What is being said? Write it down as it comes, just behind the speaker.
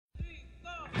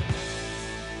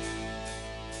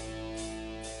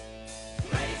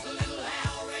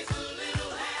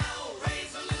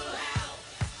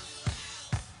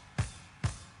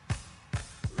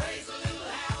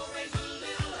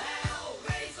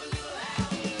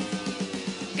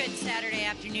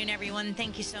Friday afternoon, everyone.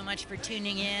 Thank you so much for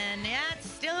tuning in. Yeah, it's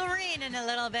still raining a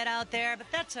little bit out there, but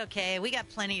that's okay. We got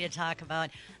plenty to talk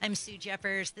about. I'm Sue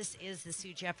Jeffers. This is the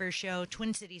Sue Jeffers Show,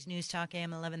 Twin Cities News Talk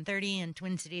AM 1130 and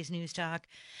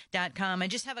TwinCitiesNewsTalk.com. I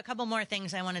just have a couple more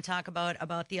things I want to talk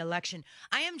about the election.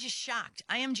 I am just shocked.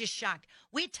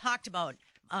 We talked about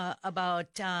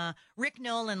Rick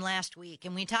Nolan last week,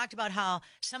 and we talked about how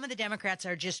some of the Democrats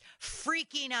are just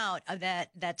freaking out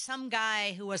that some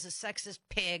guy who was a sexist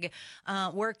pig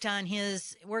worked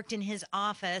in his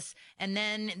office, and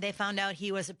then they found out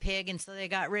he was a pig, and so they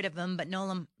got rid of him. But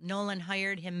Nolan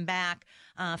hired him back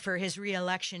for his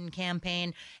reelection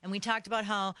campaign, and we talked about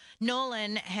how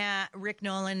Rick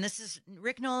Nolan is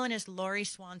Lori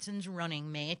Swanson's running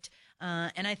mate,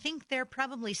 and I think they're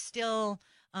probably still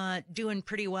doing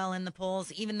pretty well in the polls,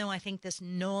 even though I think this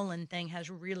Nolan thing has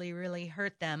really, really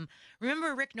hurt them.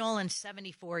 Remember, Rick Nolan's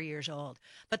 74 years old.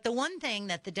 But the one thing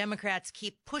that the Democrats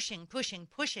keep pushing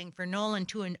for Nolan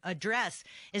to address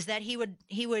is that he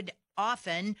would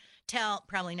often tell,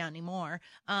 probably not anymore,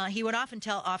 he would often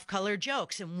tell off-color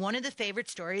jokes. And one of the favorite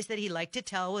stories that he liked to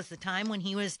tell was the time when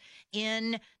he was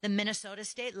in the Minnesota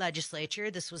State Legislature.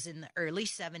 This was in the early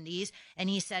 70s. And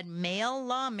he said male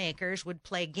lawmakers would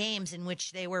play games in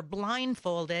which they were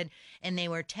blindfolded and they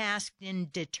were tasked in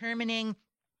determining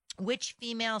which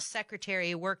female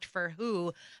secretary worked for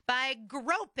who by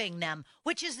groping them,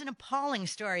 which is an appalling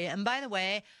story. And by the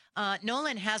way,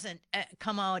 Nolan hasn't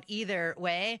come out either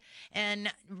way.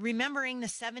 And remembering the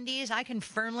 70s, I can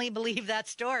firmly believe that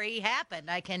story happened.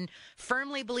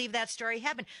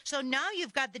 So now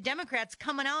you've got the Democrats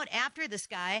coming out after this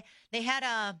guy. They had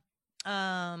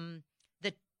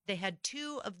They had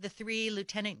two of the three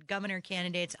lieutenant governor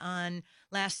candidates on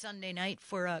last Sunday night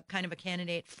for a kind of a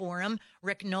candidate forum.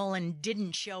 Rick Nolan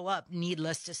didn't show up,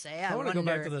 needless to say. I want to go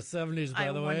back to the 70s,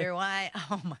 by the way. I wonder why.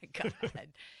 Oh, my God.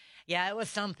 Yeah, it was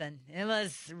something. It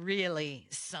was really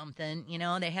something. You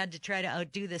know, they had to try to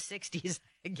outdo the 60s,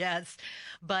 I guess.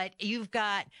 But you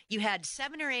had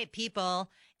 7 or 8 people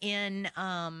in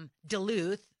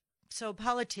Duluth. So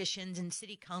politicians and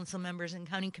city council members and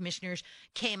county commissioners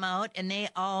came out and they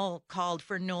all called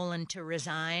for Nolan to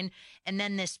resign. And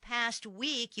then this past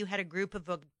week, you had a group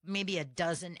of maybe a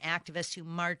dozen activists who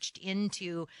marched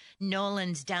into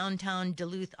Nolan's downtown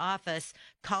Duluth office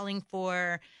calling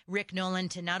for Rick Nolan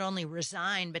to not only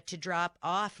resign, but to drop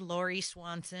off Lori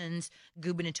Swanson's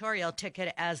gubernatorial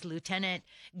ticket as lieutenant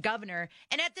governor.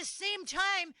 And at the same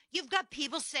time, you've got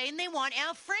people saying they want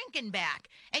Al Franken back.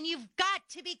 And you've got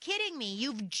to be kidding me.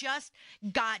 You've just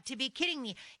got to be kidding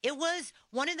me. It was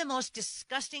one of the most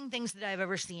disgusting things that I've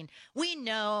ever seen. We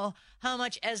know how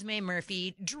much Esme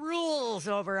Murphy drools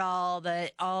over all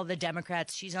the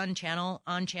Democrats. She's on Channel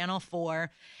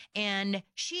 4, and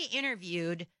she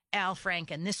interviewed Al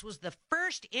Franken. This was the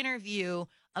first interview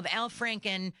of Al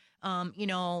Franken,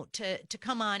 to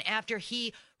come on after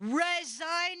he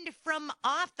resigned from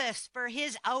office for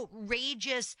his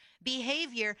outrageous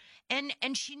behavior, and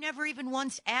she never even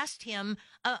once asked him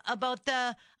about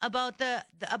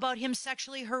him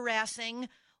sexually harassing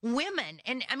women.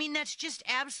 And I mean, that's just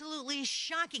absolutely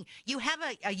shocking. You have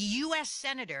a U.S.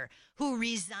 senator who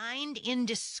resigned in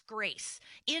disgrace.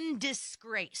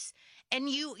 And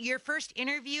your first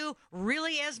interview,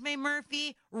 really, Esme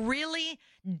Murphy, really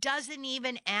doesn't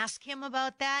even ask him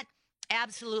about that?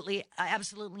 Absolutely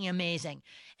amazing.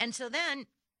 And so then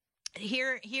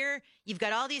here you've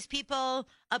got all these people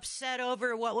upset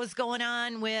over what was going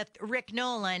on with Rick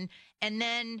Nolan, and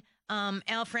then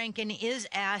Al Franken is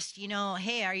asked,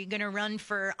 hey, are you going to run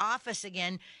for office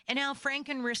again? And Al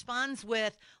Franken responds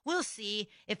with, we'll see.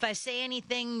 If I say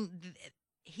anything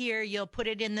here, you'll put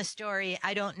it in the story.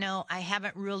 I don't know. I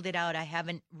haven't ruled it out. I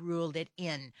haven't ruled it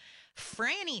in.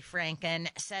 Franny Franken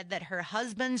said that her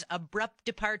husband's abrupt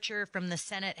departure from the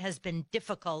Senate has been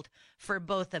difficult for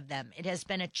both of them. It has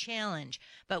been a challenge,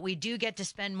 but we do get to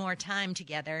spend more time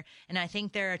together, and I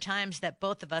think there are times that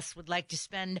both of us would like to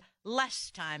spend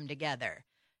less time together.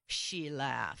 She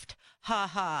laughed. Ha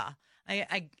ha.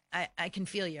 I can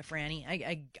feel you, Franny.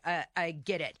 I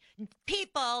get it.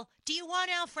 People, do you want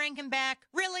Al Franken back?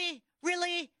 Really?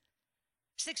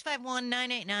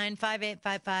 651-989-5855,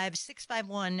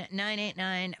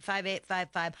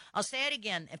 651-989-5855. I'll say it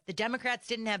again. If the Democrats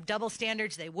didn't have double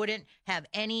standards, they wouldn't have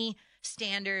any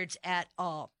standards at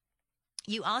all.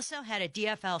 You also had a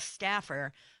DFL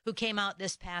staffer who came out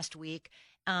this past week,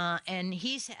 and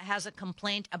he has a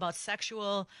complaint about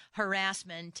sexual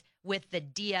harassment with the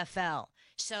DFL.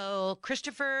 So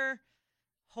Christopher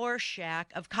Horshack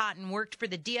of Cotton worked for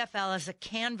the DFL as a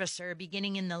canvasser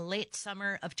beginning in the late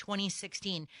summer of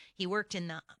 2016. He worked in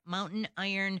the Mountain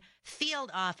Iron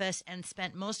field office and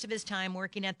spent most of his time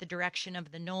working at the direction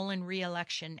of the Nolan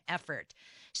re-election effort.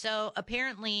 So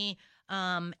apparently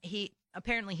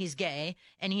he's gay,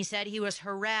 and he said he was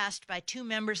harassed by two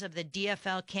members of the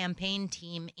DFL campaign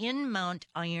team in Mount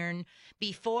Iron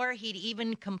before he'd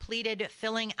even completed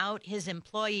filling out his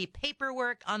employee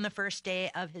paperwork on the first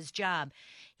day of his job.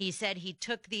 He said he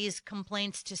took these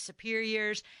complaints to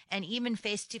superiors and even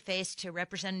face-to-face to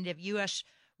Representative U.S.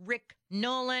 Rick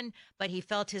Nolan, but he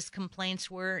felt his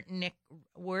complaints were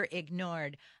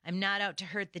ignored. I'm not out to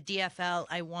hurt the DFL.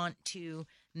 I want to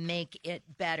make it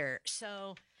better.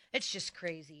 So it's just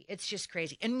crazy. It's just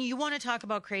crazy. And you want to talk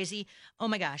about crazy? Oh,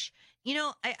 my gosh. You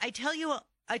know, I tell you,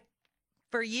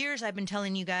 for years I've been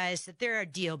telling you guys that there are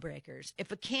deal breakers.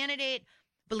 If a candidate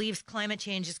believes climate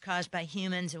change is caused by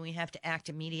humans and we have to act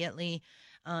immediately,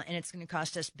 and it's going to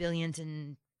cost us billions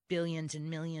and billions and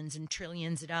millions and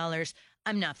trillions of dollars,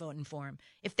 I'm not voting for him.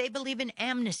 If they believe in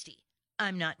amnesty,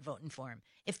 I'm not voting for him.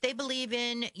 If they believe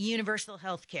in universal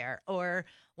health care or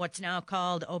what's now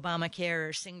called Obamacare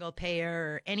or single payer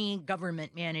or any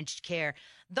government managed care,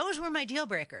 those were my deal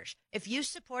breakers. If you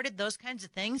supported those kinds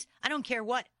of things, I don't care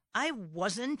what, I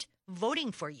wasn't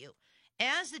voting for you.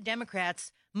 As the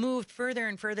Democrats moved further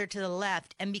and further to the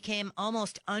left and became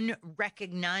almost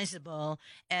unrecognizable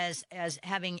as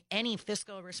having any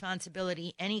fiscal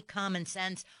responsibility, any common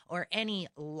sense, or any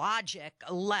logic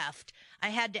left, I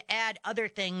had to add other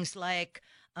things like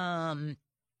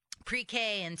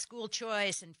pre-K and school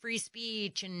choice and free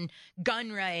speech and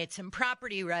gun rights and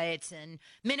property rights and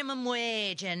minimum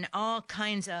wage and all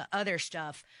kinds of other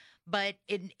stuff. But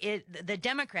the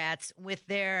Democrats, with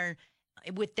their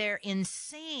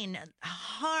insane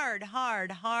hard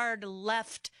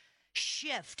left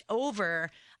shift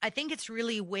over, I think it's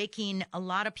really waking a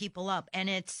lot of people up. And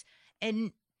it's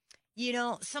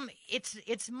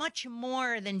much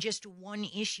more than just one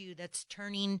issue that's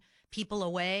turning people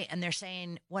away, and they're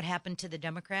saying what happened to the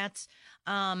Democrats,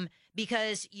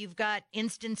 because you've got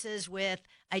instances with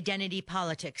identity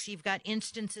politics, you've got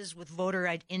instances with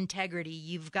voter integrity,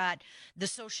 you've got the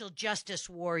social justice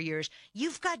warriors,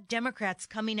 you've got Democrats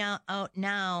coming out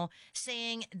now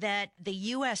saying that the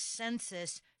U.S.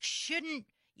 Census shouldn't,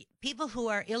 people who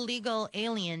are illegal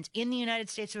aliens in the United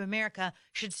States of America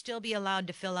should still be allowed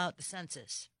to fill out the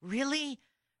census. Really?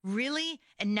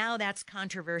 And now that's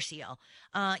controversial.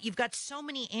 You've got so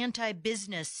many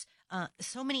anti-business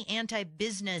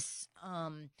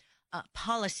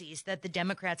policies that the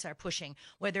Democrats are pushing,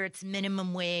 whether it's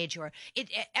minimum wage or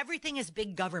everything is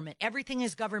big government. Everything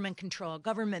is government control,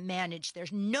 government managed.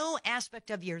 There's no aspect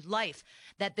of your life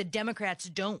that the Democrats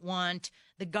don't want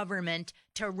the government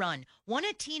to run. One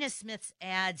of Tina Smith's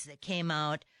ads that came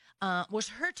out was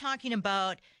her talking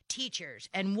about teachers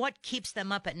and what keeps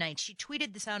them up at night. She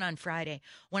tweeted this out on Friday.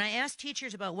 When I ask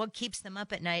teachers about what keeps them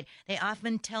up at night, they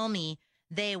often tell me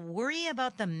they worry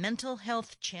about the mental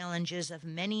health challenges that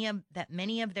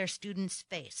many of their students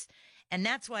face. And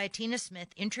that's why Tina Smith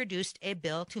introduced a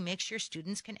bill to make sure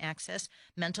students can access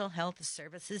mental health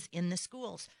services in the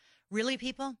schools. Really,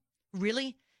 people?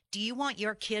 Really? Do you want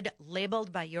your kid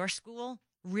labeled by your school?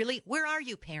 Really? Where are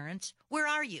you, parents? Where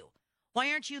are you? Why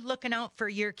aren't you looking out for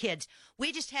your kids?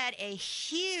 We just had a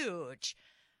huge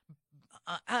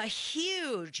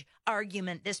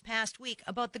argument this past week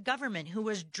about the government who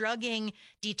was drugging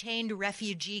detained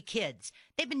refugee kids.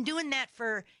 They've been doing that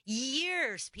for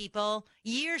years, people,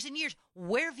 years and years.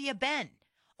 Where have you been?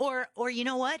 Or you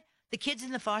know what? The kids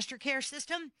in the foster care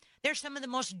system, they're some of the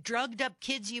most drugged up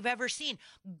kids you've ever seen.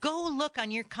 Go look on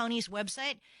your county's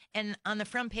website, and on the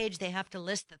front page, they have to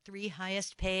list the 3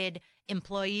 highest paid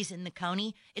employees in the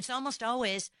county. It's almost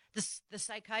always the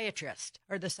psychiatrist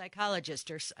or the psychologist,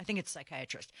 or I think it's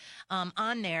psychiatrist,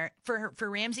 on there. For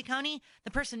Ramsey County,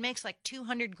 the person makes like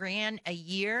 $200,000 a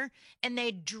year, and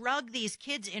they drug these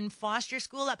kids in foster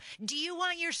school up. Do you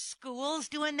want your schools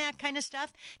doing that kind of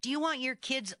stuff? Do you want your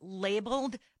kids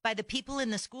labeled by the people in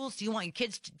the schools? Do you want your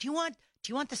kids to, do you want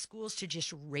the schools to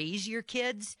just raise your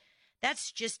kids?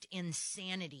 That's just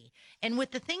insanity. And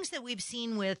with the things that we've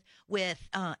seen with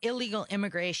illegal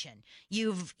immigration,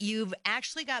 you've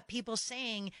actually got people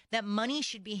saying that money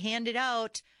should be handed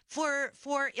out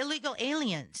for illegal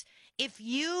aliens. If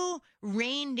you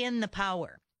reined in the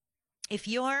power, if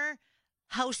your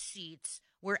House seats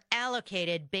were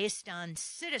allocated based on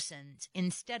citizens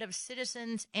instead of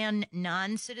citizens and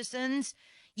non-citizens,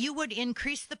 you would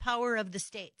increase the power of the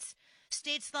states.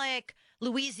 States like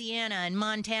Louisiana and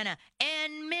Montana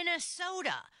and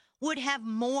Minnesota would have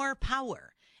more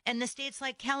power. And the states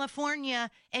like California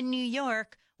and New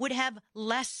York would have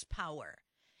less power.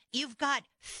 You've got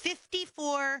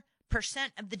 54%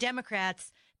 of the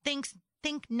Democrats think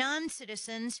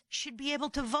non-citizens should be able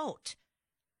to vote.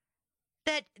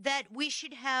 That we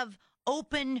should have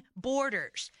open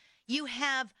borders. You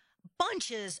have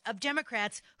bunches of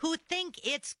Democrats who think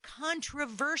it's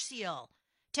controversial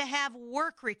to have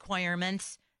work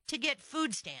requirements to get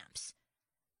food stamps.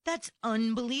 That's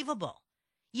unbelievable.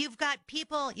 You've got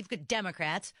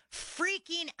Democrats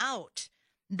freaking out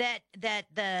that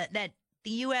the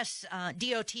U.S.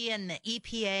 DOT and the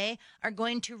EPA are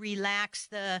going to relax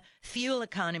the fuel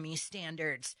economy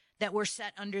standards that were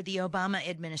set under the Obama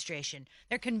administration.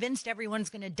 They're convinced everyone's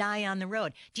going to die on the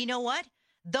road. Do you know what?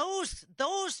 Those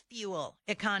fuel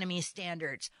economy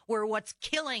standards were what's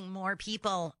killing more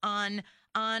people on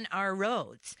our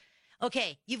roads.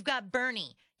 Okay, you've got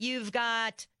Bernie. You've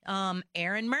got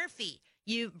Aaron Murphy.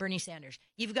 Bernie Sanders.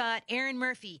 You've got Aaron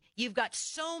Murphy. You've got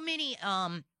so many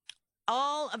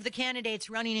all of the candidates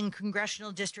running in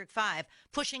Congressional District 5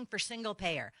 pushing for single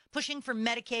payer, pushing for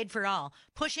Medicaid for all,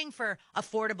 pushing for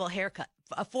affordable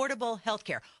health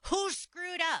care. Who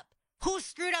screwed up? Who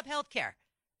screwed up health care?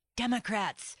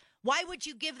 Democrats. Why would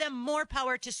you give them more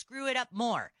power to screw it up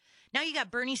more? Now you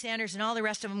got Bernie Sanders and all the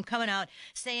rest of them coming out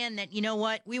saying that, you know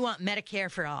what, we want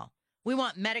Medicare for all. We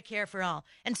want Medicare for all.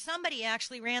 And somebody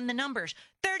actually ran the numbers.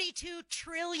 $32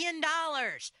 trillion.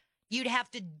 You'd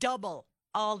have to double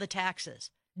all the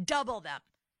taxes. Double them.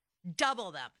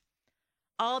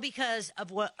 All because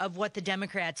of what the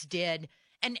Democrats did.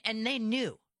 And they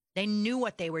knew. They knew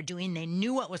what they were doing. They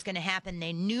knew what was going to happen.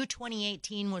 They knew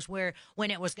 2018 was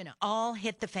when it was going to all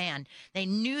hit the fan. They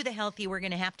knew the healthy were going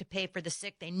to have to pay for the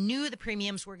sick. They knew the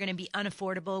premiums were going to be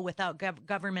unaffordable without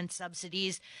government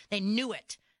subsidies. They knew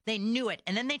it. They knew it.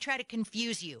 And then they try to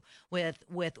confuse you with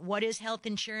what is health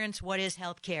insurance, what is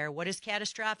health care, what is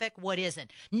catastrophic, what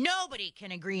isn't. Nobody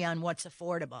can agree on what's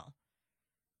affordable.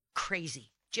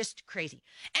 Crazy. Just crazy.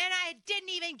 And I didn't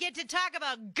even get to talk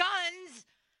about guns.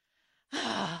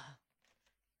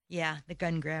 Yeah, the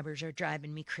gun grabbers are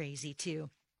driving me crazy too.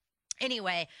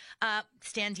 Anyway,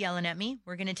 Stan's yelling at me.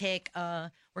 We're gonna take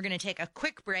a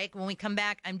quick break. When we come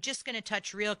back, I'm just gonna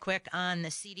touch real quick on the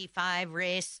CD5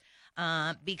 race.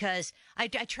 Because I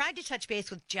tried to touch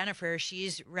base with Jennifer.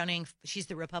 She's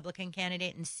the Republican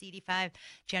candidate in CD5,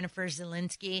 Jennifer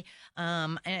Zielinski.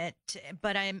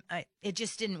 But it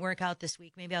just didn't work out this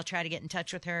week. Maybe I'll try to get in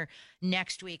touch with her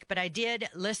next week. But I did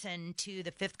listen to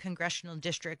the 5th Congressional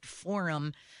District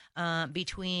Forum,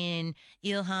 between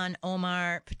Ilhan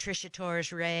Omar, Patricia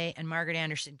Torres Ray, and Margaret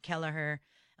Anderson Kelleher.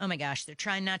 Oh my gosh, they're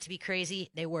trying not to be crazy.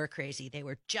 They were crazy. They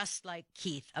were just like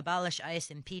Keith. Abolish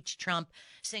ICE, impeach Trump,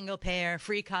 single payer,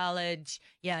 free college.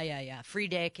 Yeah. Free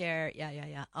daycare.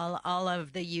 Yeah. All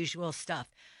of the usual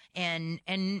stuff. And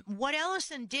what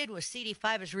Ellison did with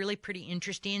CD5 is really pretty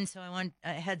interesting. So I want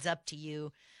a heads up to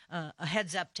you, a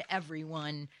heads up to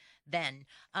everyone then.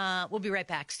 We'll be right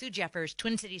back. Sue Jeffers,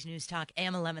 Twin Cities News Talk,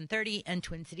 AM 1130 and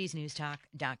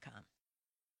TwinCitiesNewsTalk.com.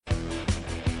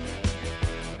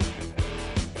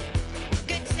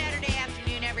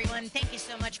 Thank you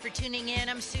so much for tuning in.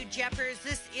 I'm Sue Jeffers.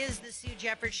 This is the Sue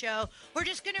Jeffers Show. We're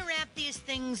just going to wrap these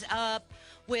things up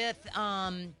with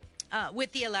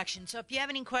the election. So if you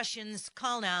have any questions,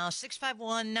 call now,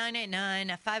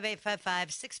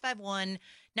 651-989-5855,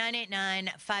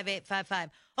 651-989-5855.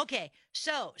 Okay,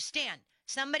 so Stan,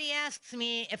 somebody asks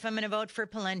me if I'm going to vote for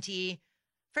Pawlenty.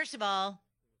 First of all,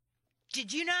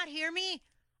 did you not hear me?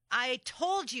 I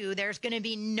told you there's going to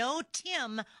be no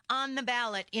Tim on the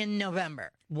ballot in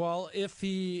November. Well, if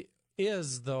he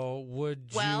is, though, would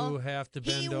you have to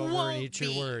bend over and eat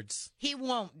your words? He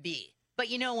won't be. But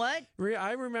you know what?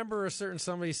 I remember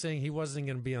somebody saying he wasn't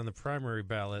going to be on the primary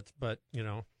ballot, but,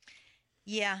 Yeah,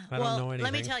 I don't know anything.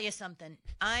 Let me tell you something.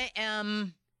 I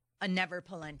am a never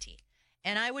Pawlenty,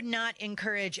 and I would not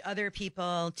encourage other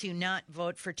people to not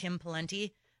vote for Tim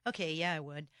Pawlenty. Okay, yeah, I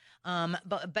would.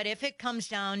 But if it comes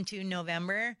down to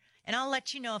November, and I'll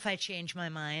let you know if I change my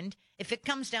mind. If it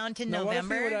comes down to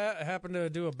November, what if he would happen to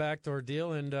do a backdoor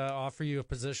deal and offer you a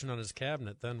position on his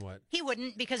cabinet? Then what? He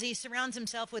wouldn't, because he surrounds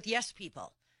himself with yes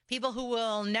people who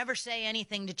will never say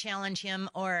anything to challenge him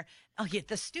or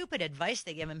the stupid advice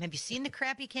they give him. Have you seen the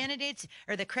crappy candidates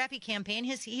or the crappy campaign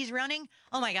he's running?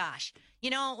 Oh my gosh!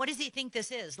 What does he think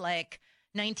this is, like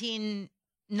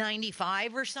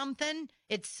 1995 or something?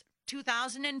 It's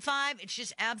 2005. It's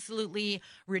just absolutely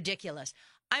ridiculous.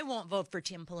 I won't vote for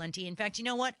Tim Pawlenty. In fact, you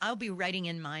know what? I'll be writing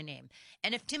in my name.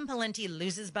 And if Tim Pawlenty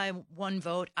loses by one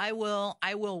vote, I will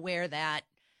wear that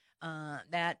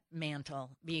that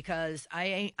mantle, because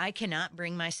I cannot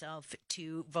bring myself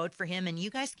to vote for him, and you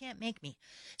guys can't make me.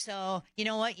 So you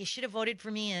know what? You should have voted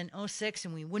for me in 2006,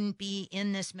 and we wouldn't be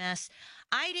in this mess.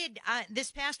 I did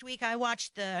this past week. I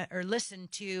watched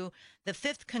listened to the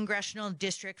 5th Congressional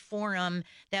District Forum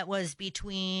that was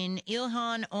between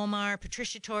Ilhan Omar,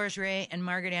 Patricia Torres-Ray, and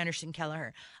Margaret Anderson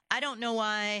Kelleher. I don't know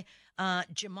why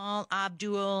Jamal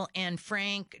Abdul and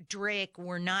Frank Drake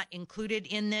were not included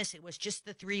in this. It was just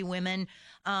the 3 women.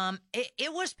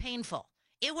 It was painful.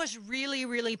 It was really,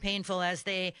 really painful as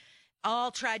they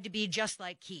all tried to be just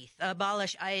like Keith,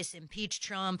 abolish ICE, impeach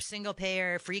Trump, single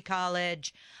payer, free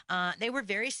college. They were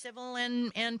very civil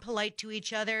and polite to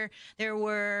each other. There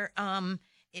were, and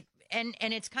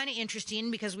it's kind of interesting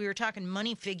because we were talking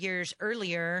money figures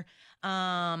earlier.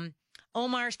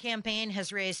 Omar's campaign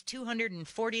has raised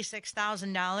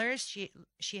 $246,000.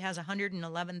 She has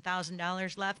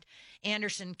 $111,000 left.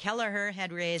 Anderson Kelleher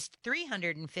had raised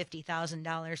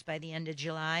 $350,000 by the end of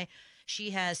July.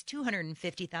 She has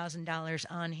 $250,000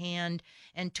 on hand,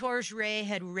 and Torres-Ray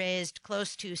had raised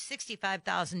close to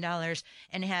 $65,000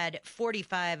 and had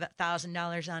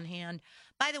 $45,000 on hand.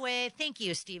 By the way, thank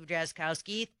you, Steve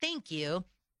Drazkowski. Thank you.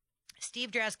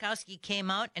 Steve Drazkowski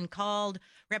came out and called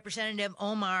Representative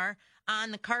Omar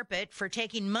on the carpet for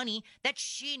taking money that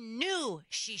she knew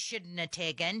she shouldn't have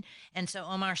taken. And so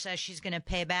Omar says she's going to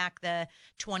pay back the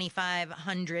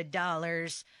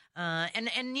 $2,500.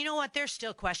 And you know what? There's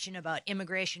still question about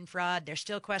immigration fraud. There's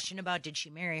still question about, did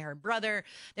she marry her brother?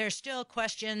 There's still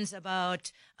questions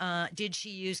about, did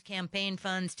she use campaign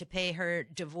funds to pay her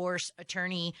divorce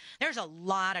attorney? There's a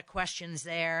lot of questions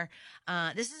there.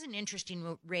 This is an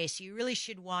interesting race. You really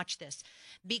should watch this,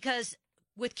 because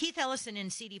with Keith Ellison in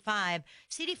CD5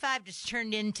 just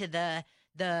turned into the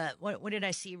what did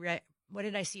I see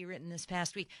written this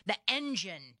past week? The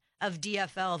engine of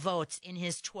DFL votes in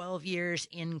his 12 years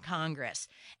in Congress.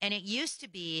 And it used to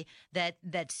be that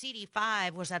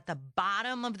CD5 was at the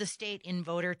bottom of the state in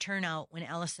voter turnout when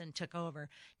Ellison took over.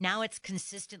 Now it's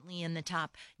consistently in the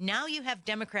top. Now you have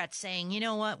Democrats saying, you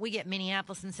know what, we get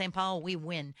Minneapolis and St. Paul, we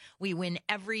win. We win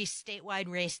every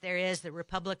statewide race there is. The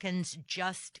Republicans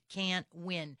just can't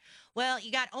win. Well,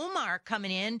 you got Omar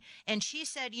coming in, and she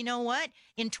said, you know what?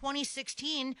 In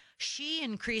 2016, she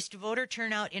increased voter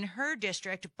turnout in her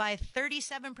district by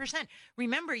 37%.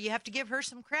 Remember, you have to give her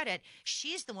some credit.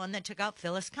 She's the one that took out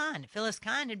Phyllis Kahn. Phyllis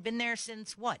Kahn had been there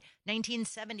since,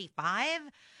 1975?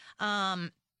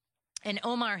 And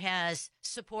Omar has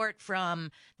support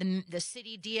from the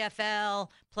city DFL,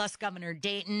 plus Governor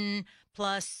Dayton,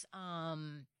 plus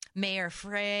Mayor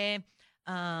Frey.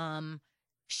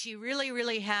 She really,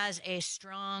 really has a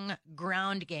strong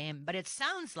ground game. But it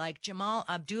sounds like Jamal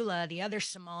Abdullah, the other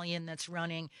Somalian that's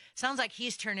running, sounds like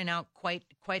he's turning out quite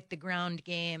the ground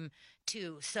game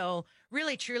too. So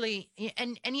really, truly,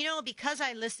 and you know, because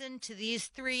I listen to these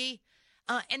 3,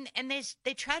 and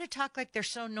they try to talk like they're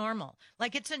so normal,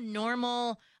 like it's a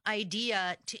normal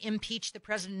idea to impeach the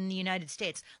president of the United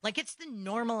States, like it's the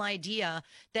normal idea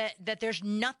that there's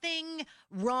nothing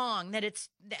wrong, that it's,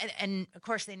 and of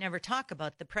course they never talk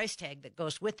about the price tag that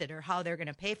goes with it or how they're going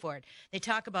to pay for it. They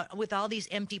talk about, with all these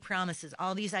empty promises,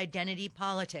 all these identity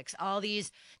politics,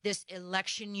 this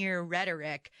election year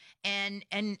rhetoric, and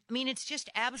I mean, it's just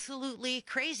absolutely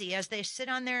crazy as they sit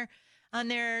on their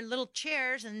little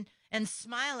chairs and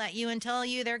smile at you and tell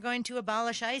you they're going to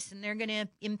abolish ICE and they're going to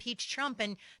impeach Trump,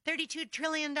 and $32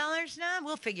 trillion.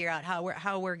 We'll figure out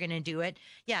how we're going to do it.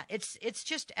 Yeah, it's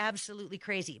just absolutely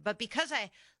crazy. But because I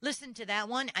listened to that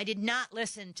one, I did not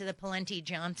listen to the Pawlenty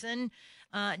Johnson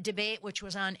debate, which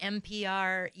was on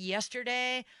NPR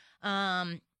yesterday.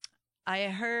 I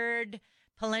heard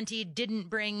Pawlenty didn't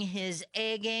bring his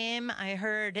A game. I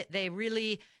heard they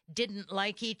really didn't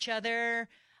like each other.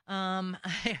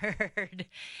 I heard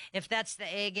if that's the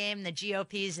A game, the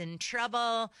GOP's in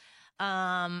trouble.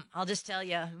 I'll just tell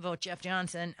you, vote Jeff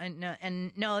Johnson.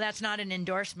 And no, that's not an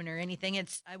endorsement or anything.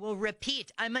 I will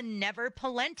repeat, I'm a never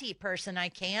Pawlenty person. I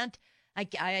can't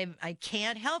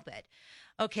help it.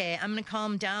 Okay, I'm going to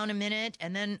calm down a minute,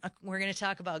 and then we're going to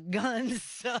talk about guns.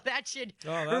 So that should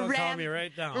calm me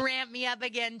right down. Ramp me up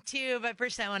again, too. But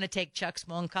first, I want to take Chuck's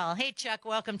phone call. Hey, Chuck,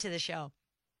 welcome to the show.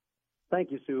 Thank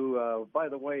you, Sue. By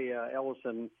the way,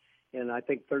 Ellison, in I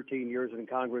think 13 years in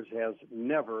Congress, has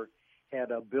never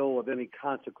had a bill of any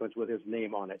consequence with his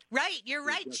name on it. Right. You're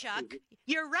right, Chuck.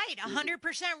 You're right.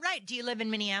 100% right. Do you live in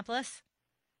Minneapolis?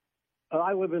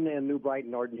 I live in the New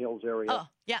Brighton, Arden Hills area. Oh,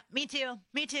 yeah. Me too.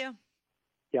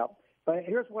 Yeah. But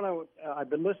here's what I've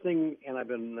been listening, and I've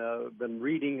been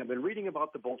reading. I've been reading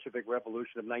about the Bolshevik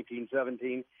Revolution of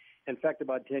 1917, In fact,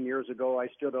 about 10 years ago, I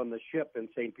stood on the ship in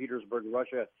St. Petersburg,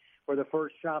 Russia, where the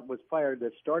first shot was fired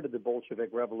that started the Bolshevik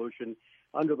Revolution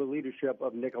under the leadership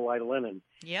of Nikolai Lenin.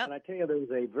 Yep. And I tell you, there's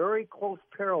a very close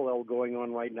parallel going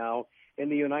on right now in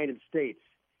the United States.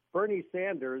 Bernie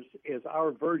Sanders is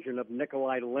our version of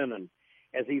Nikolai Lenin,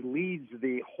 as he leads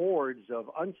the hordes of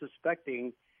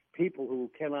unsuspecting people who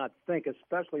cannot think,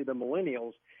 especially the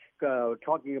millennials,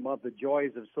 talking about the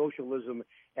joys of socialism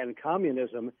and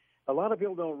communism. A lot of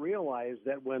people don't realize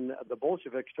that when the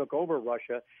Bolsheviks took over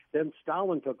Russia, then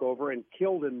Stalin took over and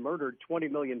killed and murdered 20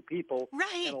 million people.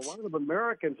 Right. And a lot of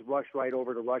Americans rushed right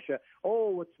over to Russia.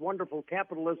 Oh, it's wonderful.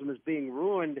 Capitalism is being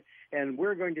ruined, and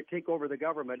we're going to take over the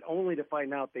government, only to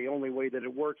find out the only way that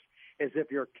it works is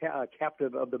if you're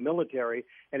captive of the military.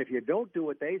 And if you don't do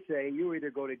what they say, you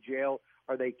either go to jail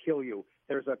or they kill you.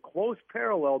 There's a close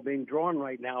parallel being drawn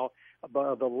right now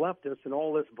about the leftists and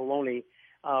all this baloney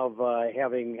of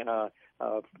having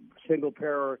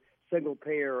single-payer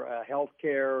health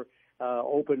care,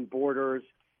 open borders.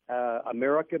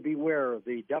 America beware.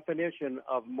 The definition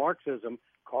of Marxism,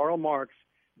 Karl Marx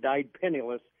died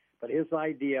penniless, but his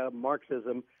idea,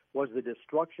 Marxism, was the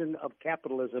destruction of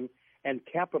capitalism, and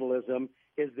capitalism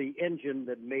is the engine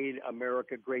that made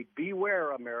America great.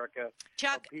 Beware, America.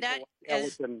 Chuck, that like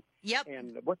is... Ellison Yep.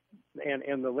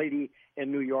 And the lady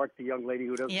in New York, the young lady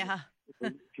who doesn't... Yeah.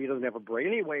 She doesn't have a brain.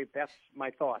 Anyway, that's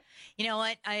my thought. You know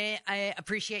what? I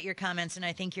appreciate your comments, and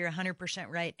I think you're 100%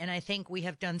 right. And I think we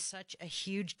have done such a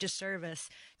huge disservice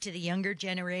to the younger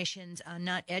generations on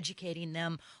not educating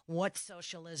them what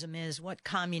socialism is, what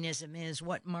communism is,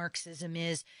 what Marxism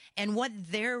is, and what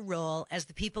their role as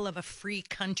the people of a free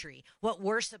country, what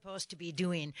we're supposed to be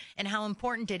doing, and how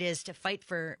important it is to fight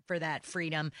for that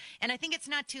freedom. And I think it's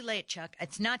not too late, Chuck.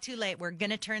 It's not too late. We're going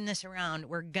to turn this around.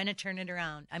 We're going to turn it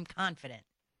around. I'm confident.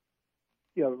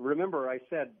 Yeah, remember I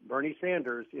said Bernie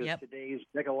Sanders is today's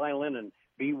Nikolai Lenin.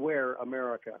 Beware,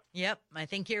 America. Yep, I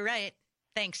think you're right.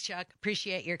 Thanks, Chuck.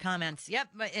 Appreciate your comments. Yep,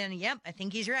 I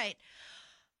think he's right.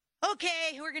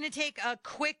 Okay, we're going to take a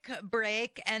quick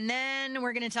break, and then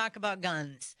we're going to talk about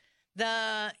guns.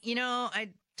 I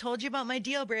told you about my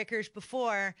deal breakers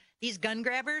before. These gun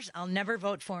grabbers, I'll never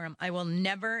vote for them. I will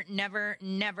never, never,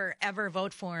 never, ever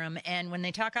vote for them. And when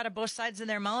they talk out of both sides of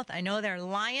their mouth, I know they're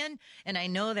lying, and I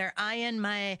know they're eyeing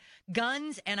my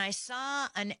guns. And I saw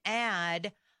an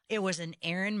ad. It was an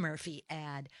Erin Murphy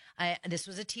ad. This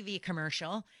was a TV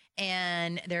commercial,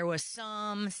 and there was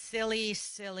some silly,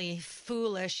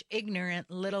 foolish,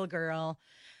 ignorant little girl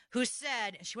who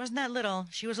said, she wasn't that little,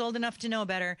 she was old enough to know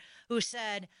better, who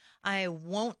said, I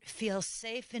won't feel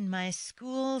safe in my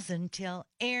schools until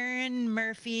Erin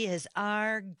Murphy is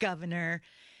our governor.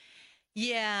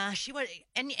 Yeah, she was.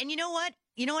 And you know what?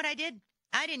 You know what I did?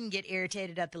 I didn't get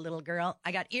irritated at the little girl.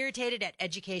 I got irritated at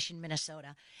Education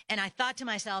Minnesota. And I thought to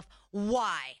myself,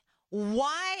 why?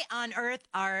 Why on earth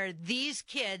are these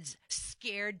kids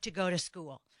scared to go to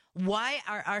school? Why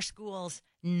are our schools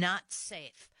not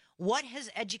safe? What has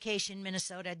Education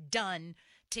Minnesota done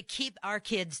to keep our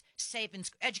kids safe in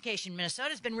school? Education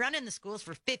Minnesota's been running the schools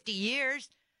for 50 years.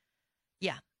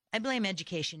 Yeah, I blame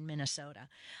Education Minnesota.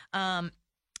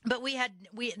 But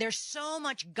there's so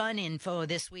much gun info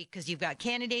this week because you've got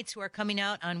candidates who are coming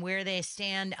out on where they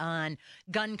stand on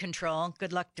gun control.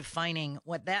 Good luck defining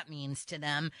what that means to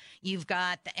them. You've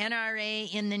got the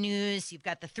NRA in the news. You've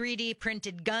got the 3D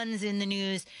printed guns in the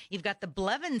news. You've got the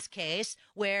Blevins case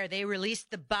where they released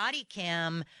the body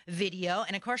cam video.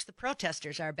 And of course, the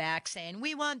protesters are back saying,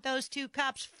 we want those 2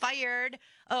 cops fired.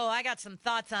 Oh, I got some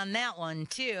thoughts on that one,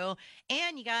 too.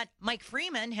 And you got Mike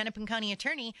Freeman, Hennepin County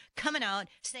attorney, coming out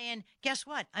saying, guess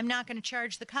what? I'm not going to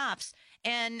charge the cops.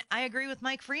 And I agree with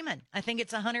Mike Freeman. I think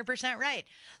it's 100% right.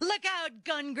 Look out,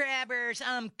 gun grabbers.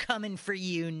 I'm coming for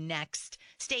you next.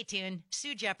 Stay tuned.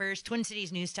 Sue Jeffers, Twin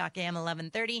Cities News Talk AM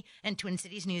 1130 and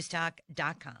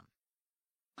TwinCitiesNewsTalk.com.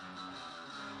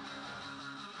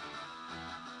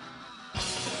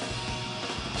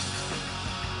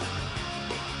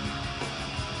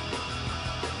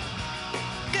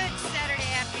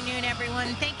 Everyone,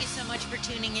 thank you so much for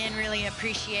tuning in. Really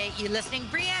appreciate you listening.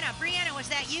 Brianna, was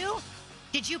that you?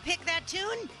 Did you pick that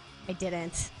tune? I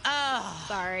didn't. Oh.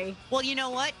 Sorry. Well, you know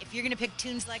what? If you're going to pick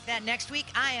tunes like that next week,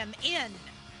 I am in.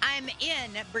 I'm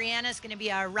in. Brianna's going to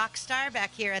be our rock star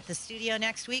back here at the studio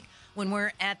next week when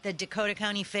we're at the Dakota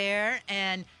County Fair.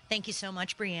 And thank you so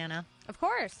much, Brianna. Of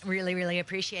course. Really, really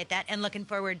appreciate that. And looking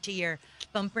forward to your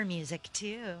bumper music,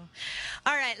 too.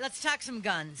 All right, let's talk some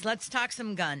guns.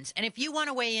 And if you want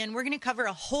to weigh in, we're going to cover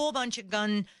a whole bunch of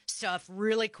gun stuff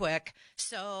really quick.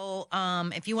 So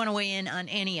if you want to weigh in on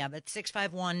any of it,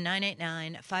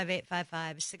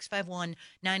 651-989-5855,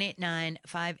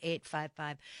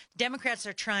 651-989-5855. Democrats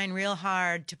are trying real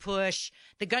hard to push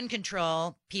the gun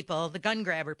control people, the gun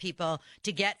grabber people,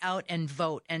 to get out and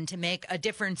vote and to make a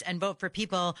difference and vote for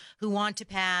people who want to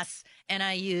pass, and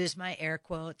I use my air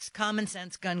quotes, common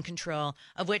sense gun control,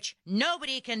 of which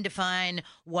nobody can define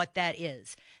what that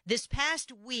is. This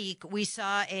past week, we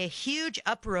saw a huge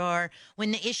uproar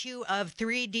when the issue of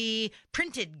 3D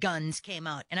printed guns came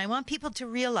out. And I want people to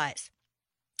realize,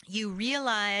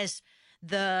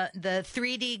 the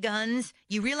 3D guns,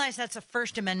 you realize that's a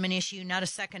First Amendment issue, not a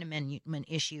Second Amendment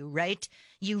issue, right?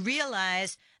 You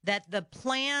realize that the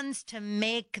plans to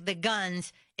make the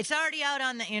guns, it's already out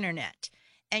on the internet.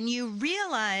 And you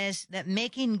realize that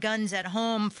making guns at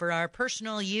home for our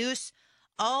personal use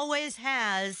always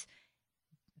has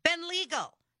been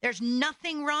legal. There's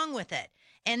nothing wrong with it.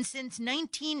 And since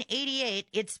 1988,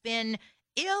 it's been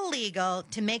illegal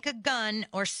to make a gun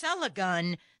or sell a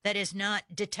gun that is not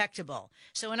detectable.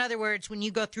 So in other words, when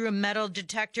you go through a metal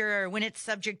detector or when it's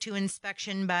subject to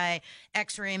inspection by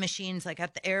X-ray machines like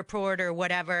at the airport or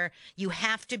whatever, you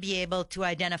have to be able to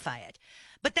identify it.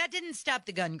 But that didn't stop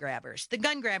the gun grabbers.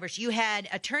 You had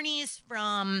attorneys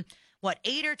from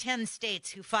 8 or 10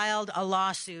 states who filed a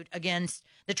lawsuit against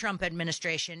the Trump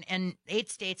administration, and 8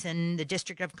 states and the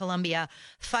District of Columbia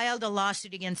filed a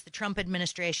lawsuit against the Trump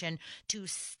administration to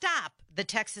stop the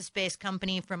Texas-based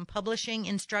company from publishing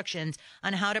instructions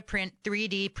on how to print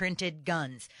 3D printed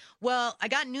guns. Well, I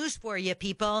got news for you,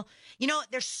 people. You know,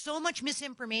 there's so much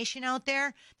misinformation out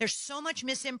there. There's so much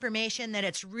misinformation that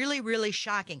it's really, really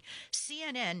shocking.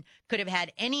 CNN could have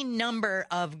had any number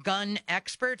of gun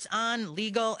experts on,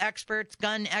 legal experts,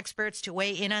 gun experts to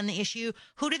weigh in on the issue.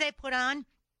 Who do they put on?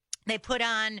 They put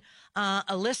on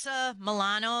Alyssa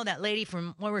Milano, that lady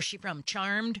from, where was she from?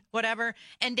 Charmed, whatever,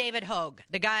 and David Hogue,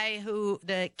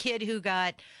 the kid who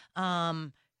got,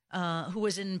 who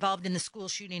was involved in the school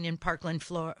shooting in Parkland,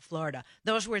 Florida.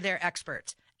 Those were their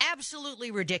experts.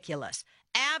 Absolutely ridiculous.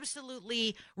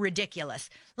 Absolutely ridiculous.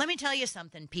 Let me tell you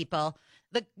something, people.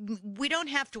 We don't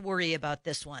have to worry about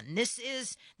this one. This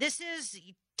is.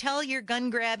 Tell your gun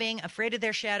grabbing, afraid of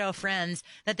their shadow friends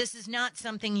that this is not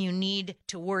something you need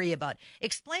to worry about.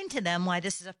 Explain to them why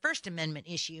this is a First Amendment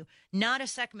issue, not a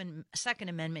Second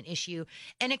Amendment issue,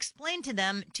 and explain to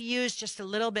them to use just a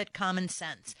little bit common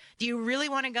sense. Do you really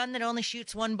want a gun that only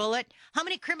shoots one bullet? How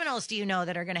many criminals do you know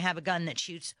that are going to have a gun that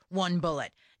shoots one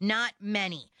bullet? Not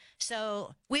many.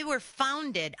 So we were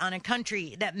founded on a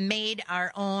country that made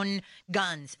our own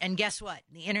guns. And guess what?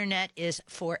 The internet is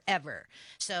forever.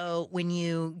 So when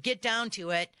you get down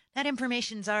to it, that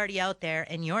information's already out there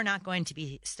and you're not going to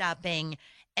be stopping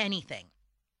anything.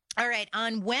 All right.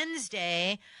 On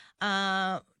Wednesday,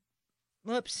 it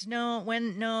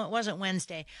wasn't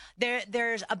Wednesday.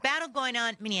 There's a battle going on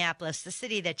in Minneapolis, the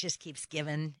city that just keeps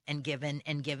giving and giving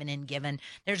and giving and giving.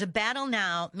 There's a battle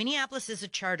now. Minneapolis is a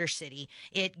charter city.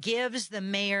 It gives the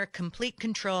mayor complete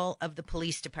control of the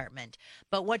police department.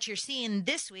 But what you're seeing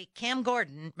this week, Cam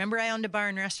Gordon, remember I owned a bar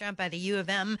and restaurant by the U of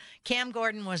M? Cam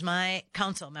Gordon was my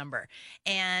council member.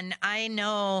 And I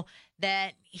know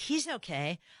that he's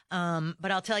okay,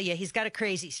 but I'll tell you, he's got a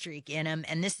crazy streak in him,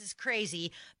 and this is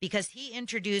crazy because he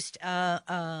introduced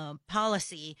a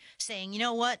policy saying, you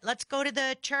know what? Let's go to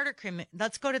the charter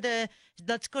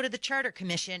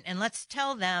commission, and let's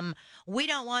tell them we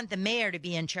don't want the mayor to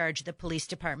be in charge of the police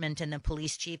department and the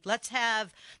police chief. Let's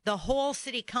have the whole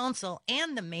city council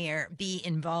and the mayor be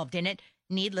involved in it.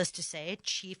 Needless to say,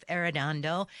 Chief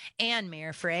Arredondo and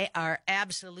Mayor Frey are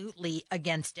absolutely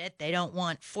against it. They don't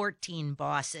want 14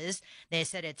 bosses. They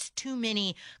said it's too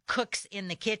many cooks in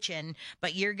the kitchen,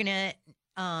 but you're going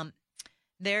to,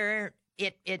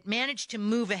 it managed to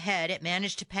move ahead. It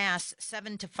managed to pass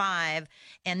 7-5,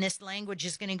 and this language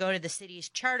is going to go to the city's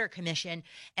charter commission,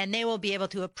 and they will be able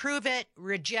to approve it,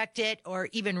 reject it, or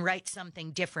even write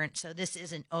something different. So this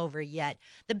isn't over yet.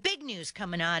 The big news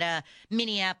coming out of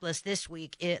Minneapolis this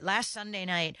week, last Sunday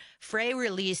night,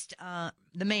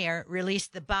 the mayor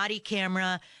released the body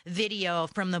camera video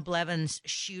from the Blevins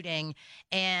shooting,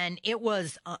 and it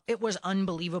was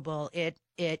unbelievable.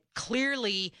 It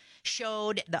clearly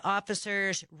showed the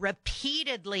officers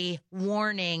repeatedly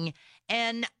warning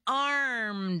an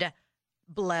armed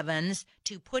Blevins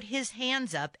to put his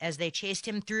hands up as they chased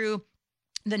him through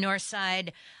the North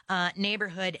Side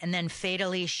neighborhood and then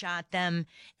fatally shot them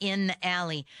in the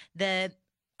alley.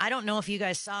 I don't know if you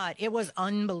guys saw it. It was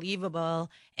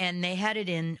unbelievable. And they had it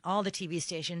in, all the TV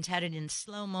stations had it in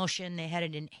slow motion. They had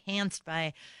it enhanced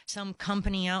by some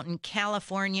company out in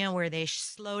California where they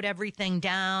slowed everything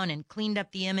down and cleaned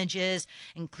up the images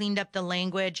and cleaned up the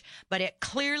language. But it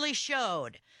clearly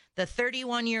showed the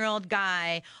 31-year-old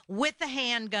guy with the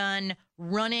handgun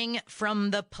running from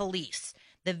the police.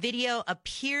 The video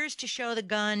appears to show the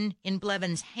gun in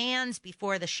Blevins' hands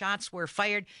before the shots were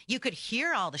fired. You could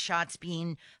hear all the shots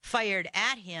being fired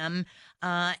at him,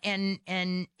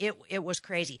 and it was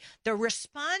crazy. The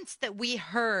response that we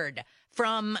heard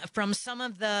from some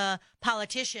of the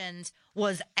politicians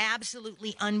was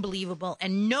absolutely unbelievable,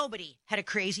 and nobody had a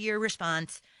crazier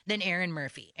response than Erin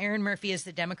Murphy. Erin Murphy is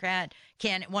the Democrat,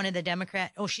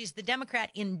 she's the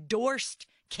Democrat endorsed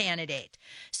candidate.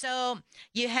 So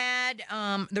you had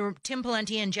the Tim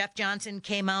Pawlenty and Jeff Johnson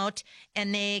came out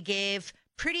and they gave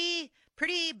pretty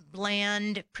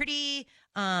bland, pretty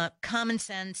common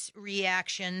sense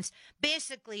reactions,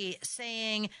 basically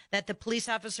saying that the police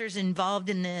officers involved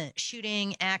in the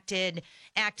shooting acted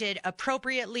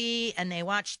appropriately, and they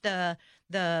watched the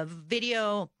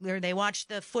video, or they watched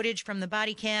the footage from the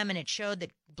body cam, and it showed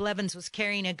that Blevins was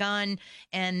carrying a gun,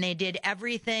 and they did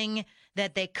everything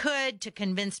that they could to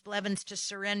convince Blevins to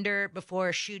surrender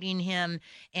before shooting him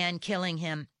and killing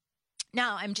him.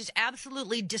 Now, I'm just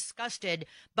absolutely disgusted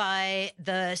by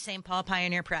the St. Paul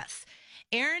Pioneer Press.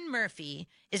 Erin Murphy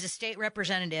is a state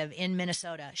representative in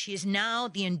Minnesota. She is now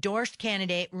the endorsed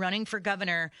candidate running for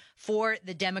governor for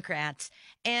the Democrats.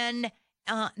 And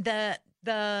the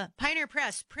Pioneer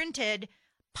Press printed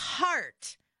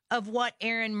part of what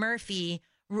Erin Murphy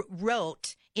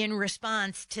wrote in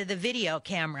response to the video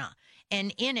camera.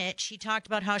 And in it, she talked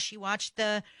about how she watched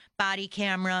the body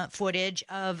camera footage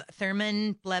of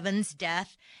Thurman Blevins'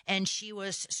 death, and she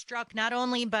was struck not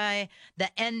only by the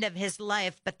end of his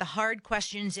life, but the hard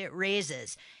questions it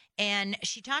raises. And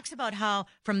she talks about how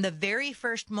from the very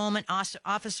first moment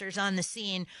officers on the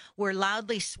scene were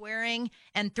loudly swearing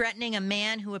and threatening a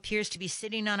man who appears to be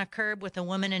sitting on a curb with a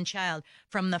woman and child.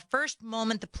 From the first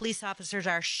moment, the police officers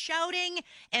are shouting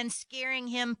and scaring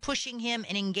him, pushing him,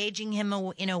 and engaging him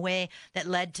in a way that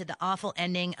led to the awful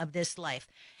ending of this life.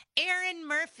 Erin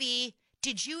Murphy,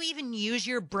 did you even use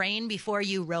your brain before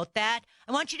you wrote that?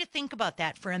 I want you to think about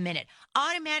that for a minute.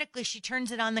 Automatically, she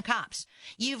turns it on the cops.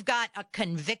 You've got a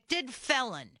convicted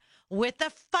felon with a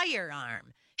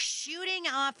firearm shooting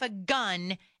off a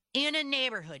gun in a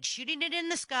neighborhood, shooting it in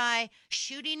the sky,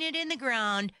 shooting it in the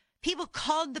ground. People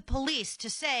called the police to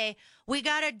say, we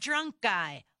got a drunk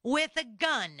guy with a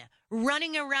gun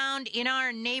running around in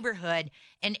our neighborhood.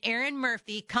 And Erin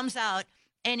Murphy comes out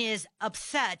and is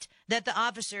upset that the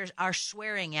officers are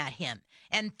swearing at him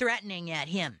and threatening at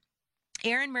him.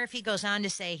 Erin Murphy goes on to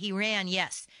say he ran,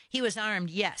 yes. He was armed,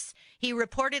 yes. He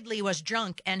reportedly was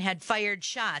drunk and had fired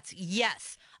shots,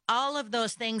 yes. All of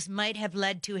those things might have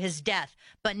led to his death,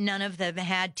 but none of them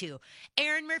had to.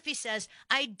 Erin Murphy says,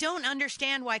 I don't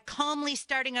understand why calmly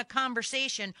starting a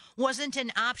conversation wasn't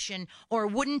an option or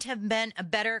wouldn't have been a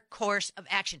better course of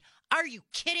action. Are you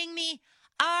kidding me?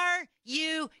 Are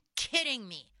you kidding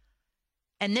me?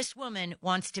 And this woman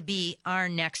wants to be our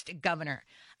next governor.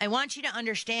 I want you to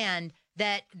understand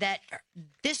that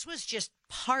this was just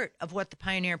part of what the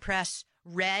Pioneer Press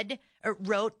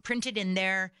wrote, printed in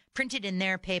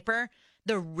their paper.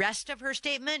 The rest of her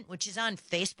statement, which is on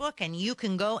Facebook, and you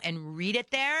can go and read it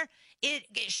there,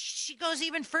 she goes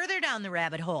even further down the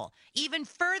rabbit hole, even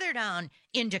further down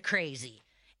into crazy.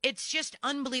 It's just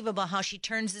unbelievable how she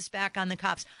turns this back on the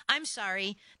cops. I'm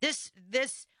sorry. This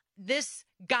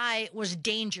guy was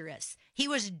dangerous. He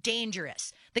was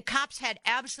dangerous. The cops had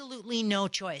absolutely no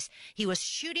choice. He was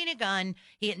shooting a gun.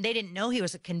 They didn't know he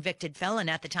was a convicted felon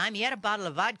at the time. He had a bottle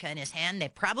of vodka in his hand. They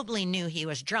probably knew he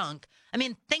was drunk. I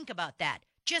mean, think about that.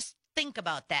 Just think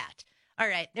about that. All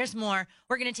right, there's more.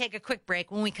 We're going to take a quick break.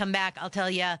 When we come back, I'll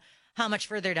tell you how much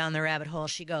further down the rabbit hole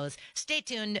she goes. Stay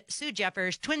tuned. Sue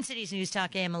Jeffers, Twin Cities News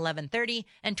Talk AM 1130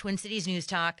 and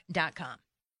TwinCitiesNewsTalk.com.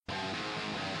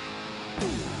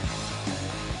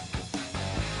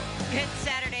 Good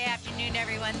Saturday afternoon,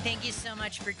 everyone. Thank you so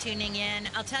much for tuning in.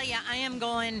 I'll tell you, I am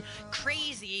going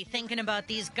crazy thinking about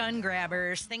these gun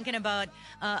grabbers, thinking about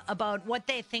what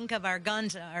they think of our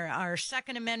guns, our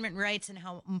Second Amendment rights, and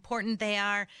how important they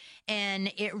are.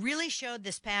 And it really showed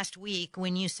this past week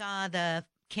when you saw the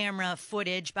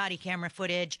body camera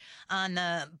footage on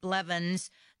the Blevins,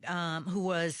 who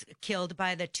was killed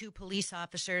by the two police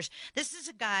officers. This is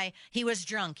a guy, he was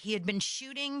drunk. He had been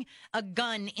shooting a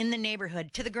gun in the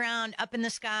neighborhood, to the ground, up in the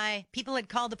sky. People had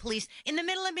called the police in the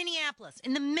middle of Minneapolis.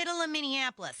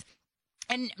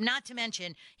 And not to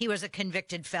mention, he was a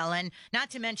convicted felon. Not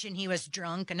to mention, he was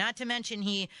drunk. And not to mention,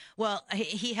 he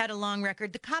had a long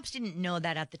record. The cops didn't know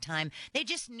that at the time. They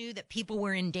just knew that people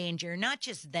were in danger, not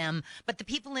just them, but the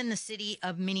people in the city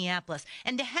of Minneapolis.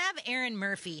 And to have Erin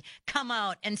Murphy come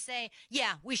out and say,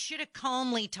 yeah, we should have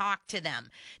calmly talked to them.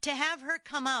 To have her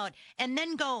come out and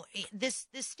then go, this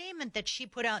statement that she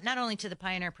put out, not only to the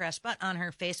Pioneer Press, but on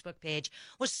her Facebook page,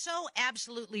 was so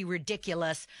absolutely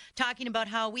ridiculous, talking about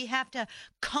how we have to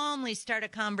calmly start a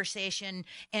conversation,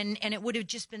 and it would have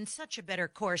just been such a better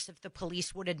course if the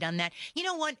police would have done that. You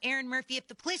know what, Erin Murphy, if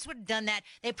the police would have done that,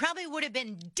 they probably would have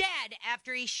been dead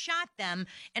after he shot them,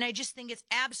 and I just think it's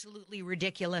absolutely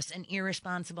ridiculous and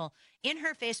irresponsible. In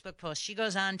her Facebook post, she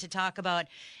goes on to talk about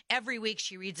every week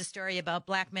she reads a story about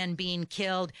black men being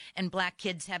killed and black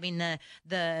kids having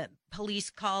the police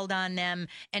called on them.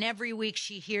 And every week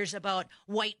she hears about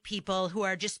white people who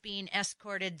are just being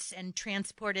escorted and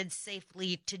transported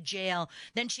safely to jail.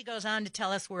 Then she goes on to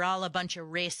tell us we're all a bunch of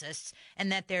racists and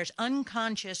that there's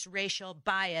unconscious racial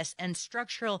bias and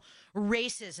structural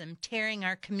racism tearing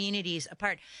our communities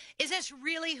apart. Is this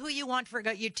really who you want for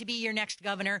you to be your next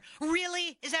governor?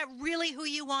 Really? Is that really who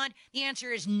you want? The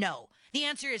answer is no. The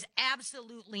answer is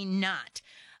absolutely not.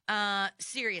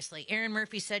 Seriously, Erin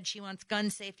Murphy said she wants gun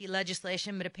safety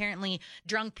legislation, but apparently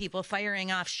drunk people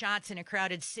firing off shots in a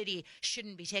crowded city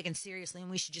shouldn't be taken seriously, and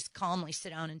we should just calmly sit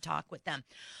down and talk with them.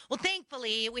 Well,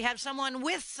 thankfully, we have someone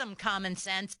with some common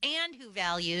sense and who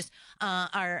values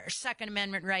our Second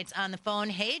Amendment rights on the phone.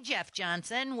 Hey, Jeff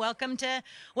Johnson, welcome to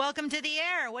the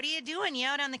air. What are you doing? You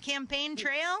out on the campaign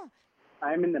trail?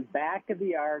 I'm in the back of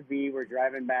the RV. We're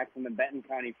driving back from the Benton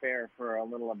County Fair for a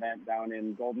little event down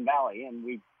in Golden Valley, and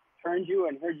we turned you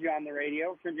and heard you on the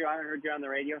radio,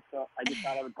 so I just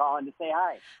thought I would call in to say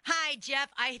hi. Hi, Jeff.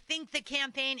 I think the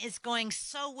campaign is going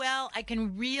so well. I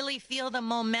can really feel the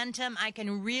momentum. I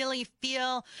can really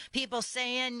feel people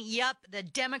saying, yep, the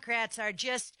Democrats are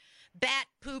just bat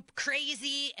poop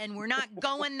crazy, and we're not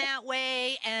going that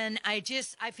way. And I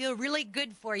feel really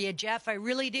good for you, Jeff. I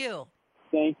really do.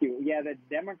 Thank you. Yeah, the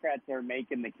Democrats are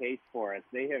making the case for us.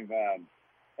 They have,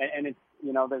 and it's,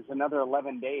 there's another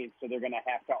 11 days, so they're going to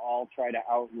have to all try to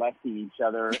out-lefty each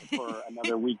other for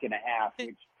another week and a half,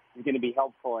 which is going to be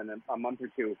helpful in a month or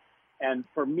two. And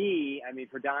for me,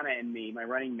 for Donna and me, my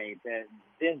running mate,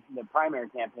 the primary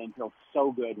campaign feels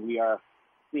so good. We are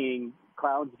seeing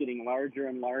crowds getting larger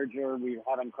and larger. We're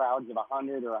having crowds of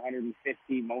 100 or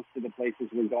 150, most of the places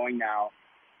we're going now.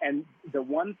 And the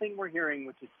one thing we're hearing,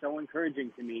 which is so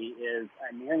encouraging to me, is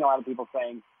I'm hearing a lot of people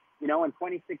saying, in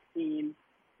 2016,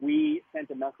 we sent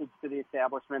a message to the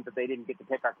establishment that they didn't get to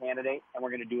pick our candidate, and we're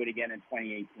going to do it again in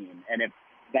 2018. And if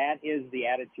that is the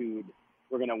attitude,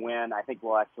 we're going to win. I think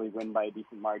we'll actually win by a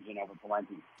decent margin over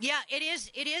Pawlenty. Yeah, it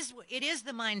is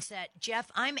the mindset,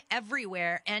 Jeff. I'm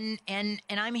everywhere, and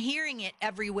I'm hearing it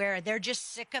everywhere. They're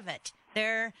just sick of it.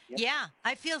 Yeah,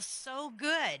 I feel so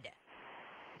good.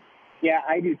 Yeah,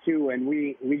 I do too. And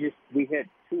we hit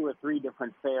 2 or 3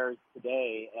 different fairs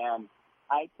today, and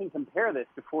I can compare this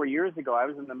to 4 years ago. I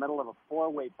was in the middle of a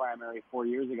 4-way primary 4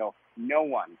 years ago. No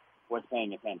one was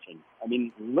paying attention.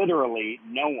 Literally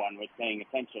no one was paying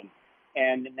attention.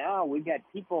 And now we've got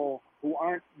people who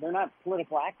they're not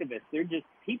political activists. They're just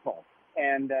people.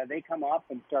 And they come up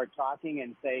and start talking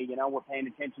and say, we're paying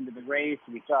attention to the race.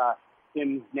 We saw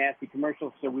Tim's nasty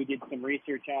commercials, so we did some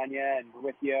research on you and we're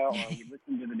with you, or we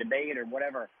listened to the debate or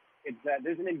whatever. It's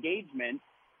there's an engagement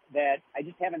that I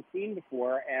just haven't seen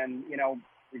before. And,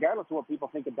 regardless of what people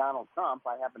think of Donald Trump,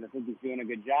 I happen to think he's doing a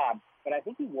good job. But I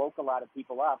think he woke a lot of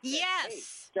people up. Yes. Hey,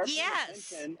 start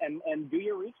paying attention and do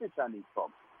your research on these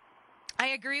folks. I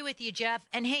agree with you, Jeff.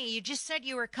 And hey, you just said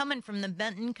you were coming from the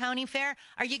Benton County Fair.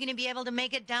 Are you going to be able to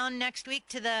make it down next week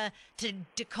to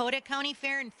Dakota County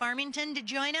Fair in Farmington to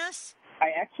join us?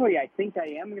 I think I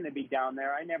am going to be down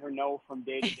there. I never know from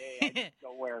day to day. I just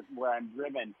go where I'm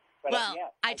driven. But well,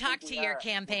 I talked to your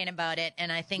campaign about it,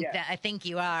 and I think I think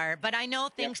you are. But I know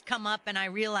things come up, and I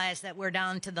realize that we're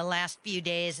down to the last few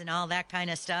days and all that kind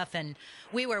of stuff. And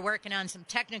we were working on some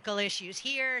technical issues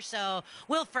here, so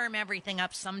we'll firm everything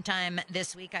up sometime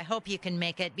this week. I hope you can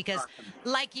make it because,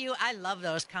 like you, I love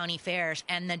those county fairs,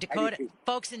 and the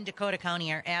folks in Dakota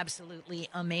County are absolutely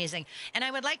amazing. And I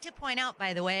would like to point out,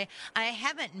 by the way, I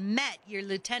haven't met your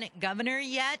lieutenant governor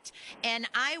yet, and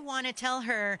I want to tell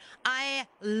her I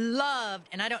loved,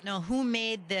 and I don't know who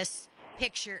made this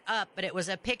picture up, but it was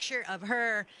a picture of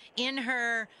her in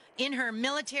her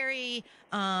military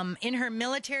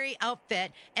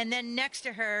outfit, and then next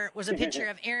to her was a picture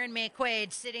of Aaron May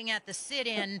Quaid sitting at the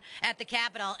sit-in at the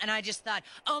Capitol, and I just thought,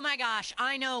 oh my gosh,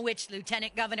 I know which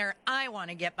lieutenant governor I want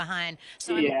to get behind.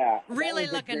 So I'm really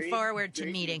looking forward to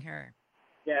meeting her.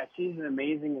 Yeah, she's an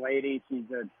amazing lady. She's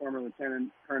a former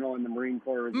lieutenant colonel in the Marine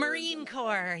Corps. Marine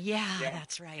Corps, yeah,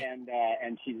 that's right.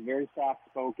 And she's very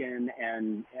soft-spoken,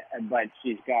 but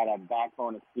she's got a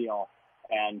backbone of steel,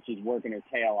 and she's working her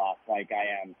tail off like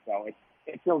I am. So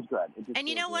it feels good. And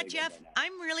you know what, Jeff? Right,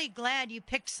 I'm really glad you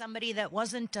picked somebody that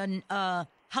wasn't a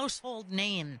household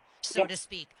name, so to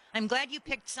speak. I'm glad you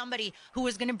picked somebody who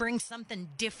was going to bring something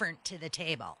different to the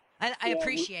table. I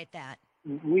appreciate that.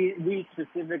 We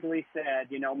specifically said,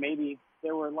 maybe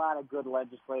there were a lot of good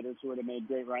legislators who would have made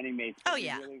great running mates. Oh,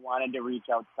 yeah. We really wanted to reach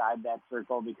outside that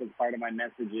circle because part of my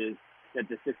message is that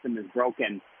the system is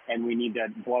broken and we need to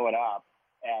blow it up.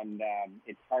 And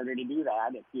it's harder to do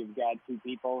that if you've got two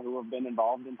people who have been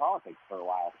involved in politics for a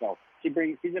while. So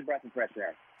she's a breath of fresh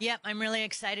air. Yep, I'm really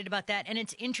excited about that. And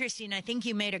it's interesting. I think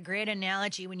you made a great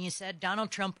analogy when you said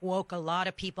Donald Trump woke a lot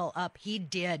of people up. He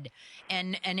did.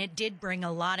 And it did bring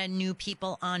a lot of new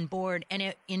people on board.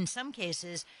 And in some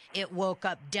cases, it woke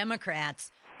up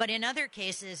Democrats. But in other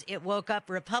cases, it woke up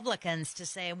Republicans to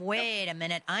say, wait a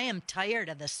minute, I am tired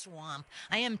of the swamp.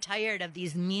 I am tired of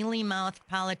these mealy-mouthed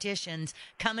politicians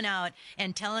coming out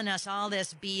and telling us all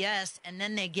this BS, and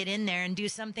then they get in there and do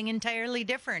something entirely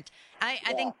different. I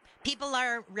think people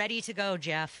are ready to go,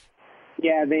 Jeff.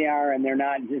 Yeah, they are, and they're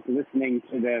not just listening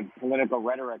to the political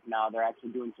rhetoric now. They're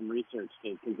actually doing some research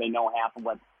because they know half of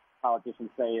what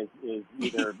politicians say is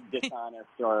either dishonest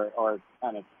or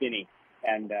kind of skinny.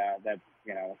 And that's,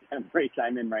 the kind of race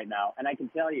I'm in right now. And I can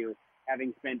tell you,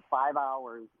 having spent 5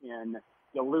 hours in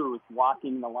Duluth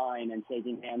walking the line and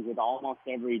shaking hands with almost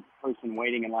every person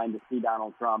waiting in line to see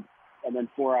Donald Trump, and then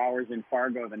 4 hours in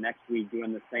Fargo the next week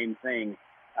doing the same thing,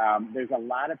 there's a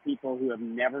lot of people who have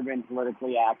never been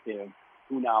politically active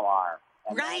who now are.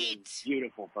 And right. That is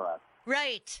beautiful for us.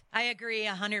 Right. I agree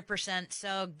 100%.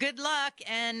 So good luck,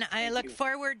 and I look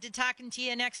forward to talking to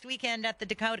you next weekend at the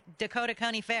Dakota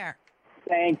County Fair.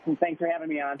 Thanks, and thanks for having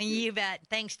me on. You bet.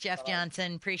 Thanks, Jeff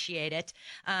Johnson. Appreciate it.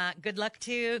 Good luck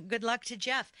to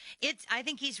Jeff. I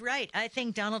think he's right. I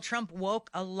think Donald Trump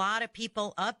woke a lot of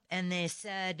people up, and they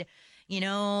said, we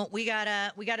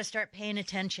gotta start paying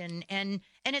attention. And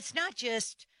it's not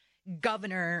just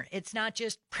governor. It's not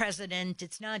just president.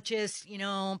 It's not just,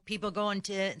 people going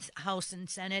to House and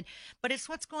Senate, but it's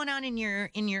what's going on in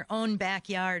your own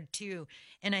backyard too.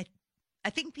 And I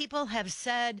think people have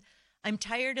said, I'm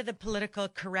tired of the political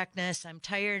correctness. I'm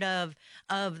tired of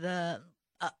the.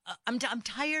 I'm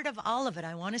tired of all of it.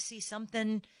 I want to see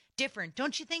something different.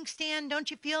 Don't you think, Stan? Don't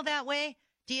you feel that way?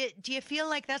 Do you feel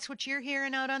like that's what you're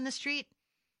hearing out on the street,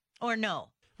 or no?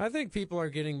 I think people are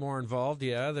getting more involved.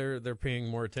 Yeah, they're paying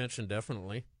more attention.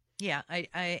 Definitely. Yeah,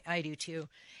 I do too.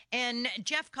 And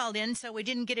Jeff called in, so we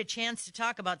didn't get a chance to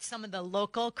talk about some of the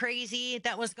local crazy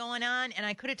that was going on. And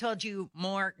I could have told you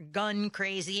more gun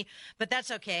crazy, but that's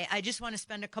okay. I just want to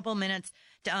spend a couple minutes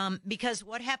because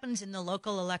what happens in the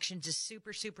local elections is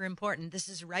super, super important. This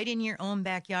is right in your own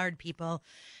backyard, people.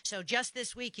 So just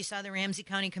this week, you saw the Ramsey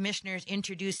County Commissioners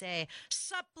introduce a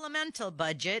supplemental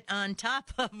budget on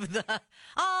top of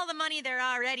all the money they're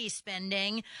already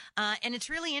spending. And it's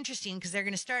really interesting because they're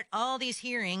going to start all these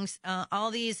hearings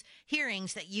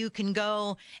that you can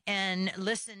go and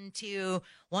listen to,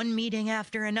 one meeting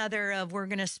after another of, we're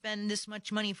going to spend this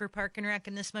much money for Park and Rec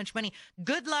and this much money.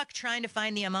 Good luck trying to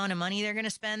find the amount of money they're going to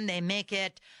spend. They make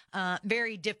it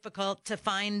very difficult to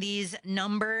find these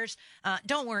numbers.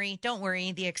 Don't worry.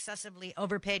 The excessively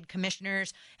overpaid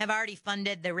commissioners have already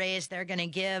funded the raise they're going to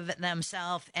give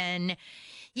themselves. And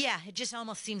yeah, it just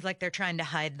almost seems like they're trying to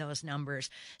hide those numbers.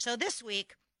 So this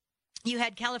week, you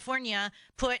had California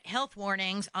put health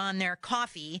warnings on their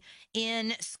coffee.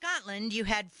 In Scotland, you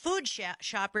had food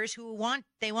shoppers who want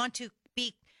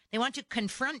to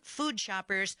confront food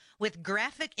shoppers with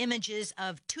graphic images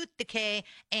of tooth decay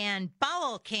and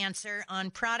bowel cancer on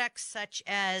products such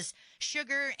as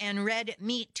sugar and red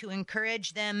meat to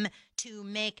encourage them to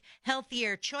make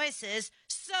healthier choices.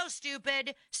 So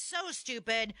stupid.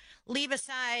 Leave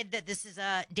aside that this is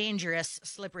a dangerous,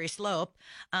 slippery slope,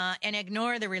 and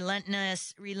ignore the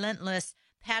relentless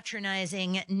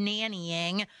patronizing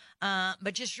nannying.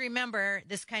 But just remember,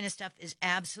 this kind of stuff is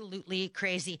absolutely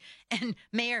crazy. And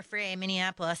Mayor Frey,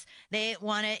 Minneapolis,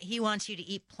 he wants you to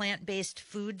eat plant-based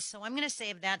foods. So I'm going to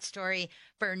save that story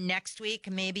for next week,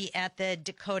 maybe at the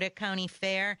Dakota County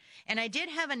Fair. And I did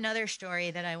have another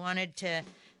story that I wanted to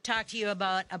talk to you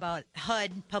about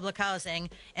HUD, public housing,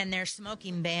 and their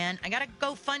smoking ban. I got a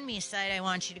GoFundMe site I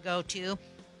want you to go to.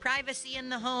 Privacy in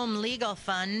the Home Legal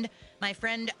Fund. My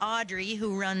friend Audrey,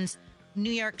 who runs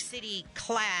New York City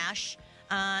Clash,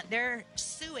 they're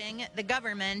suing the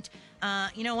government.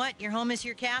 You know what? Your home is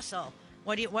your castle.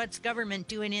 What's government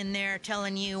doing in there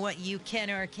telling you what you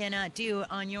can or cannot do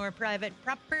on your private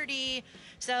property?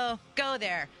 So go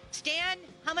there. Stan,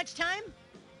 how much time?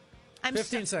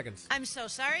 15 seconds. I'm so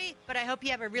sorry, but I hope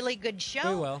you have a really good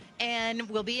show. We will. And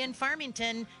we'll be in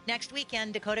Farmington next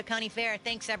weekend, Dakota County Fair.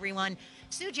 Thanks, everyone.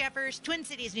 Sue Jeffers, Twin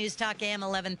Cities News Talk, AM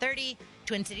 1130,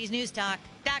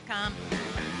 TwinCitiesNewsTalk.com.